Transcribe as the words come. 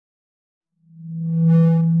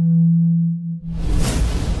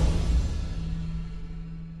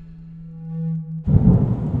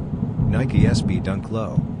Nike SB Dunk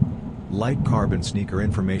Low Light Carbon Sneaker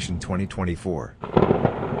Information 2024.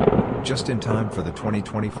 Just in time for the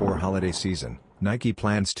 2024 holiday season, Nike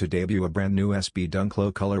plans to debut a brand new SB Dunk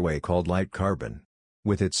Low colorway called Light Carbon.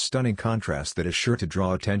 With its stunning contrast that is sure to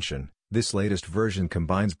draw attention, this latest version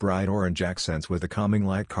combines bright orange accents with a calming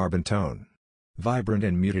light carbon tone. Vibrant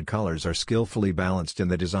and muted colors are skillfully balanced in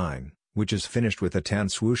the design, which is finished with a tan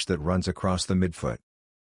swoosh that runs across the midfoot.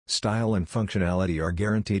 Style and functionality are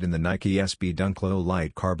guaranteed in the Nike SB Dunk Low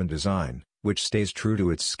Light Carbon design, which stays true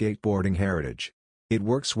to its skateboarding heritage. It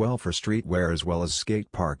works well for streetwear as well as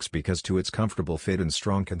skate parks because to its comfortable fit and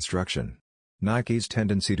strong construction. Nike's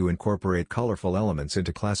tendency to incorporate colorful elements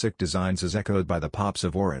into classic designs is echoed by the pops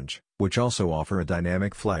of orange, which also offer a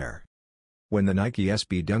dynamic flair. When the Nike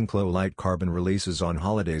SB Dunk Low Light Carbon releases on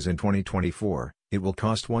holidays in 2024, it will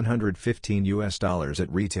cost $115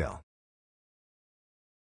 at retail.